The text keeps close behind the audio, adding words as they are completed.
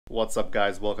What's up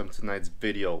guys, welcome to tonight's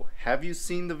video. Have you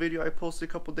seen the video I posted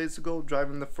a couple days ago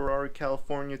driving the Ferrari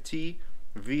California T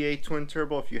V8 twin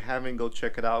turbo? If you haven't, go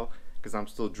check it out because I'm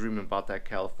still dreaming about that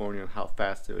California and how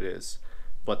fast it is.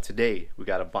 But today we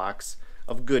got a box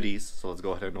of goodies, so let's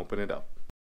go ahead and open it up.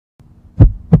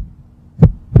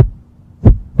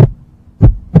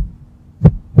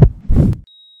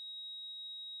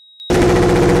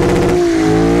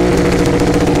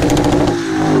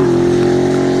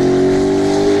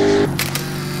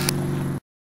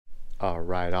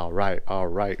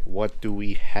 Alright, what do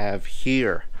we have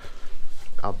here?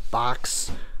 A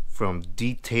box from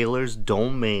Detailer's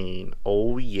Domain.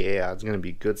 Oh yeah, it's gonna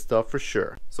be good stuff for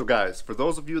sure. So guys, for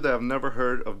those of you that have never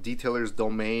heard of Detailer's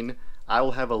Domain, I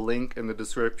will have a link in the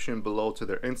description below to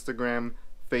their Instagram,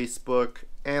 Facebook,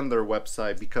 and their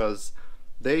website because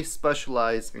they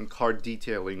specialize in car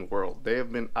detailing world. They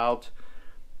have been out,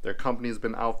 their company has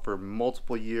been out for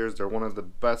multiple years. They're one of the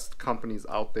best companies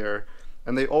out there.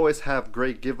 And they always have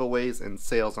great giveaways and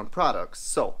sales on products.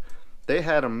 So they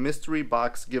had a mystery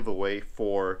box giveaway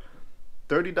for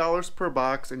 $30 per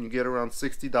box, and you get around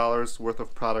 $60 worth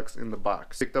of products in the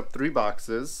box. Picked up 3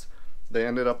 boxes. They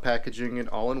ended up packaging it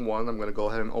all in one. I'm going to go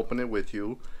ahead and open it with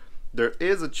you. There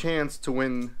is a chance to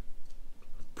win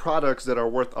products that are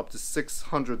worth up to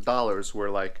 $600, where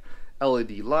like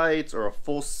LED lights or a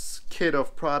full kit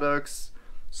of products.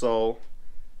 So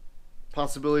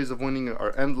possibilities of winning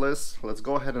are endless. Let's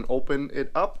go ahead and open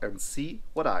it up and see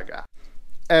what I got.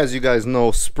 As you guys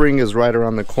know, spring is right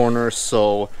around the corner,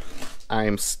 so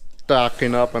I'm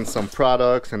stocking up on some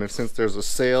products, and since there's a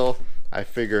sale, I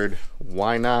figured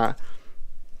why not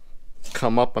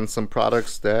come up on some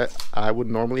products that I would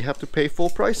normally have to pay full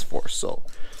price for. So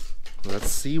let's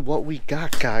see what we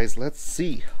got, guys. Let's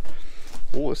see.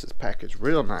 Oh, this is packaged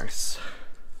real nice.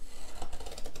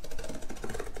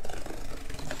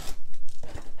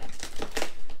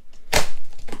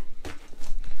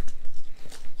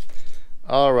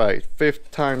 Alright, 5th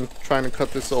time trying to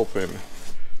cut this open.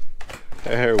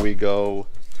 There we go.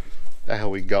 There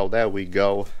we go. There we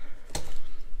go.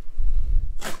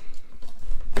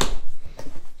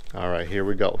 Alright, here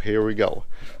we go. Here we go.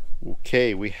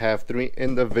 Okay, we have 3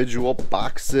 individual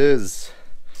boxes.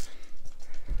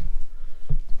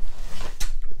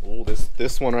 Oh,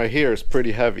 this one right here is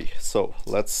pretty heavy. So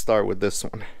let's start with this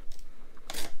one.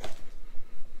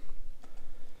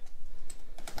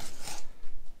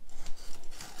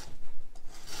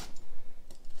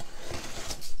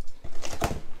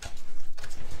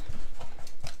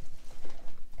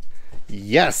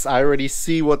 Yes, I already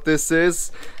see what this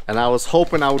is, and I was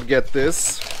hoping I would get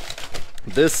this.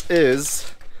 This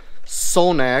is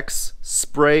Sonax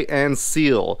Spray and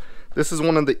Seal. This is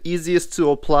one of the easiest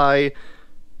to apply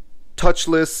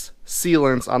touchless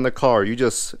sealants on the car.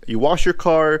 You wash your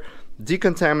car,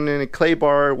 decontaminate it, clay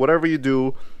bar, whatever you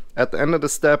do. At the end of the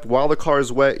step, while the car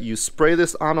is wet, you spray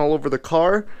this on all over the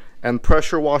car and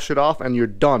pressure wash it off, and you're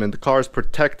done. And the car is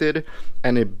protected,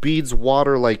 and it beads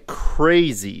water like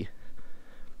crazy.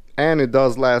 And it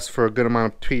does last for a good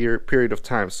amount of period of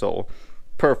time. So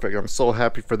perfect. I'm so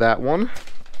happy for that one.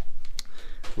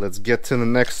 Let's get to the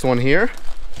next one here.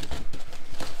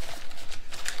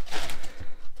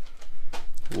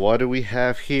 What do we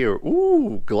have here?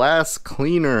 Ooh, glass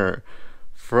cleaner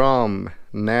from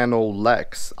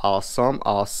Lex. Awesome,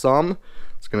 awesome.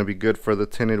 It's gonna be good for the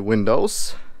tinted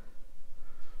windows.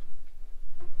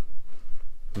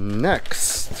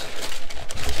 Next,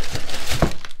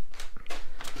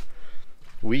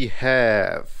 we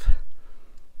have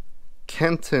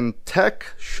Kenton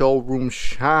Tech Showroom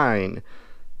Shine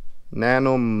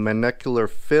nano-molecular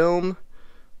film.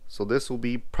 So this will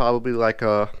be probably like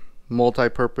a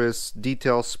multi-purpose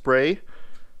detail spray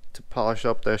to polish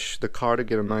up the car to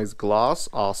get a nice gloss.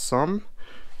 Awesome.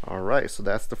 Alright, so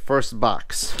that's the first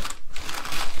box.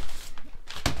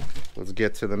 Let's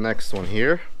get to the next one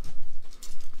here.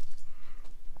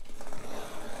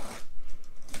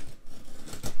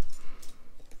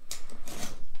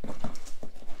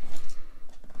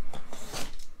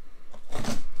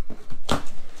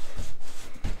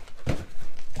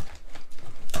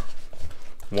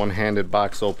 One-handed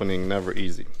box opening, never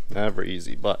easy,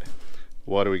 but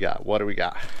what do we got? What do we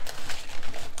got?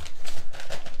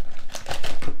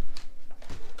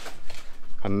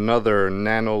 Another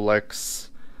Lex.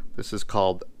 This is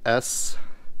called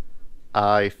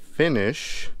SI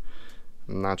Finish.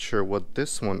 I'm not sure what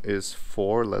this one is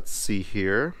for. Let's see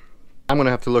here. I'm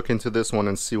gonna have to look into this one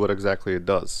and see what exactly it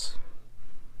does.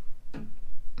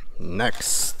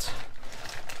 Next,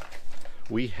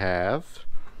 we have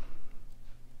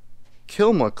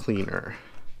Kilma Cleaner.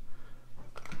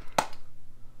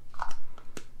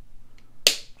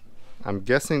 I'm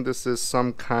guessing this is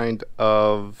some kind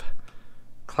of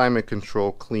climate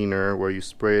control cleaner where you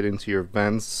spray it into your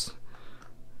vents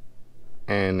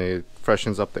and it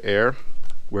freshens up the air.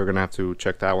 We're gonna have to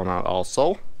check that one out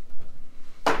also.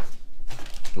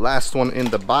 Last one in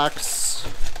the box.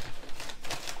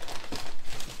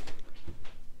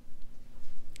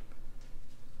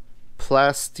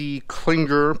 Plasti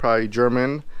Klinger, probably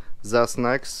German.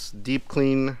 Zasnex Deep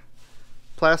Clean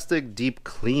Plastic Deep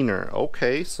Cleaner.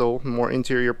 Okay, so more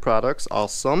interior products.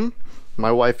 Awesome.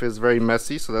 My wife is very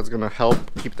messy, so that's gonna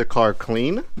help keep the car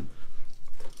clean.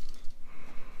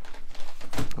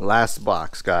 Last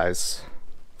box, guys.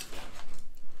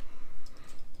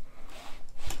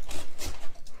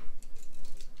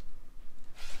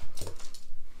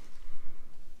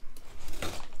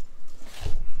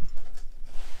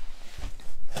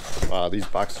 Wow, these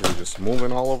boxes are just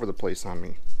moving all over the place on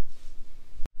me.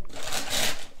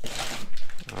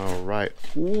 All right.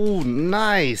 Ooh,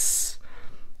 nice.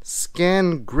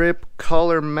 Scan Grip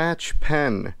Color Match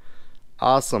Pen.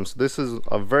 Awesome. So this is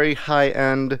a very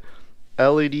high-end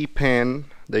LED pen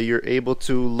that you're able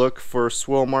to look for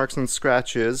swirl marks and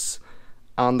scratches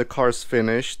on the car's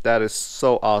finish. That is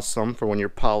so awesome for when you're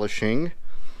polishing.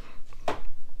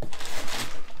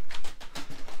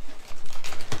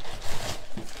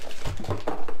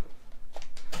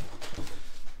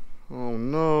 Oh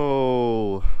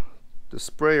no, the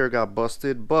sprayer got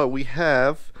busted, but we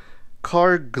have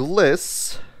Car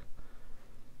Gliss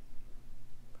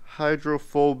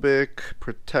hydrophobic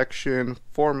protection,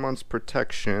 4 months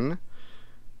protection.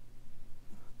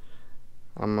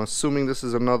 I'm assuming this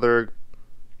is another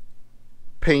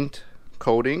paint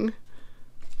coating.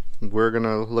 We're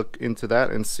gonna look into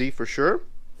that and see for sure.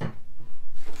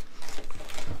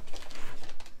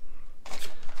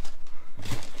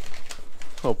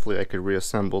 Hopefully I could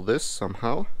reassemble this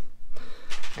somehow.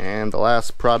 And the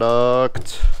last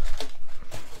product,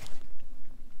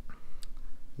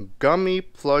 Gummy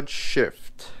Plug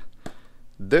Shift.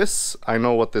 This, I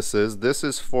know what this is. This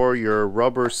is for your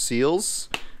rubber seals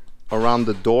around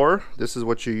the door. This is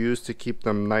what you use to keep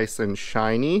them nice and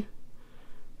shiny.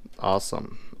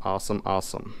 Awesome, awesome,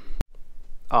 awesome.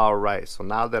 Alright, so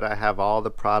now that I have all the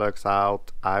products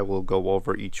out, I will go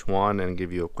over each one and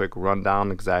give you a quick rundown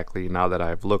exactly now that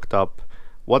I've looked up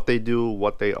what they do,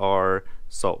 what they are.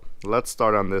 So let's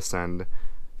start on this end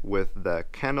with the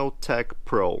Kenotech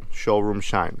Pro Showroom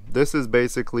Shine. This is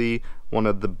basically one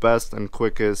of the best and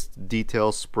quickest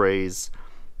detail sprays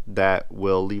that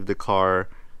will leave the car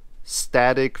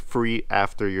static free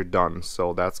after you're done.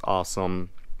 So that's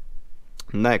awesome.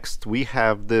 Next, we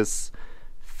have this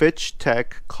Fitch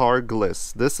Tech Car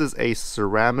Gliss. This is a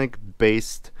ceramic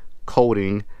based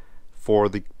coating for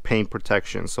the paint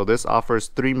protection. So this offers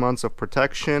 3 months of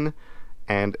protection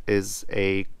and is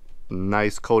a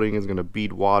nice coating. Is going to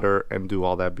bead water and do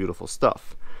all that beautiful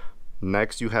stuff.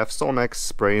 Next, you have Sonex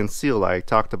Spray and Seal I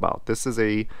talked about. This is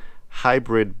a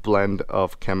hybrid blend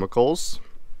of chemicals.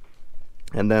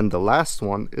 And then the last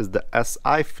one is the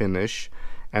SI Finish,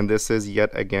 and this is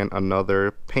yet again another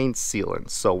paint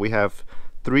sealant. So we have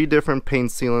 3 different paint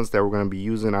sealants that we're going to be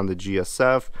using on the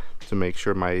GSF to make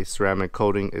sure my ceramic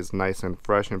coating is nice and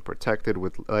fresh and protected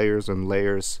with layers and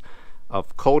layers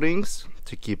of coatings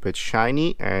to keep it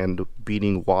shiny and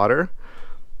beading water.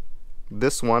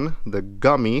 This one, the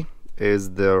Gummy,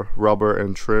 is the rubber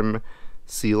and trim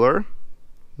sealer.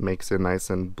 Makes it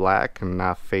nice and black and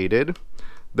not faded.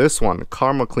 This one,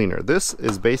 Karma Cleaner. This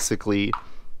is basically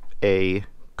a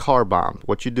car bomb.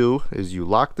 What you do is you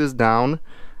lock this down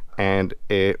and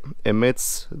it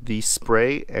emits the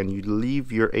spray and you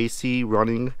leave your AC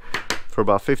running for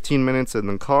about 15 minutes in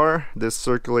the car. This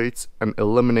circulates and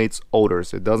eliminates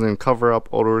odors. It doesn't cover up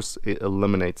odors, it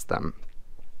eliminates them.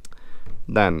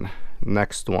 Then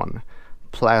next one,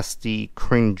 Plasti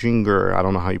Klinger. I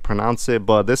don't know how you pronounce it,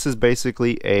 but this is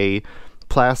basically a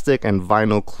plastic and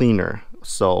vinyl cleaner.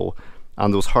 So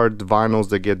on those hard vinyls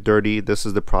that get dirty, this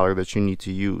is the product that you need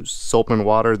to use. Soap and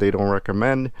water they don't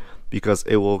recommend because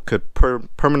it could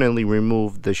permanently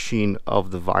remove the sheen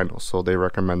of the vinyl, so they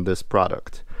recommend this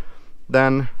product.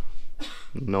 Then,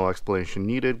 no explanation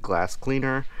needed, glass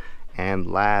cleaner. And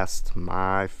last,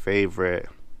 my favorite,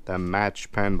 the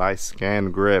Match Pen by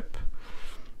Scan Grip.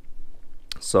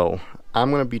 So I'm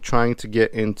gonna be trying to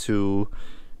get into,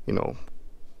 you know,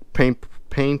 paint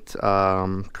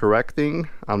correcting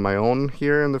on my own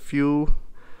here in the few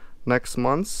next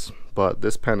months, but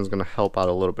this pen is going to help out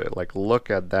a little bit. Like,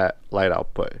 look at that light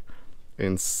output,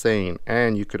 insane.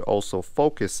 And you could also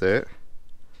focus it,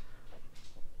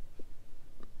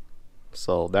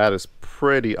 so that is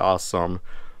pretty awesome.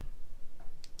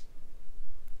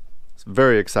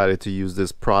 Very excited to use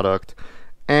this product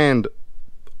and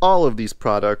all of these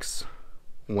products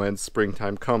when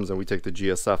springtime comes and we take the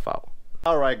GSF out.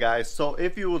 Alright guys, so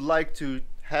if you would like to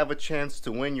have a chance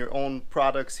to win your own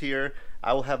products here,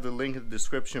 I will have the link in the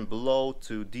description below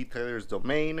to Detailer's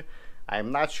Domain.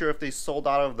 I'm not sure if they sold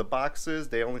out of the boxes.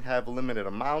 They only have a limited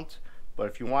amount. But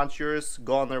if you want yours,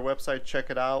 go on their website, check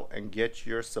it out, and get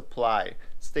your supply.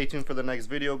 Stay tuned for the next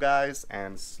video, guys.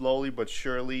 And slowly but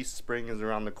surely, spring is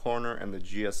around the corner and the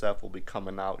GSF will be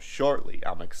coming out shortly.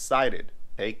 I'm excited.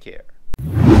 Take care.